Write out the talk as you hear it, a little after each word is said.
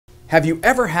Have you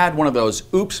ever had one of those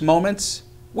oops moments?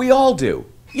 We all do.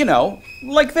 You know,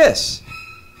 like this.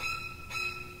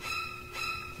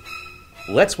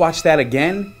 Let's watch that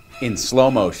again in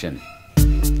slow motion.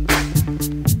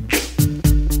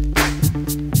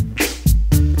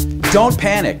 Don't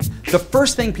panic. The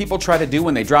first thing people try to do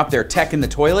when they drop their tech in the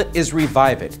toilet is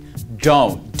revive it.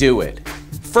 Don't do it.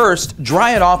 First,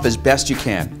 dry it off as best you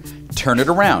can. Turn it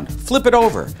around, flip it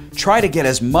over. Try to get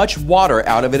as much water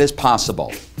out of it as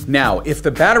possible. Now, if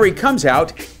the battery comes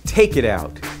out, take it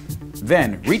out.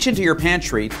 Then, reach into your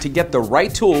pantry to get the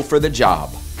right tool for the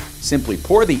job. Simply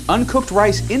pour the uncooked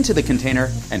rice into the container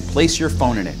and place your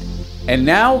phone in it. And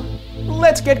now,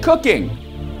 let's get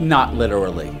cooking. Not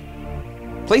literally.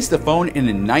 Place the phone in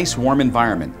a nice warm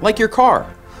environment, like your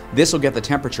car. This will get the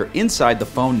temperature inside the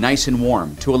phone nice and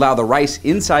warm to allow the rice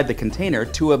inside the container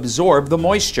to absorb the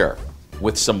moisture.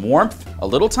 With some warmth, a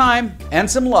little time, and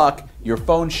some luck, your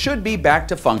phone should be back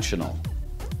to functional.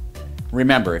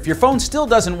 Remember, if your phone still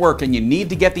doesn't work and you need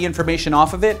to get the information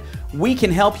off of it, we can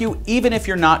help you even if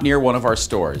you're not near one of our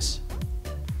stores.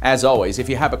 As always, if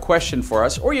you have a question for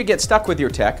us or you get stuck with your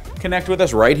tech, connect with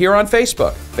us right here on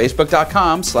Facebook,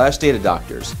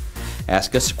 facebook.com/datadoctors.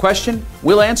 Ask us a question,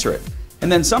 we'll answer it.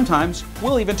 And then sometimes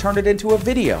we'll even turn it into a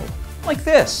video, like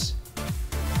this.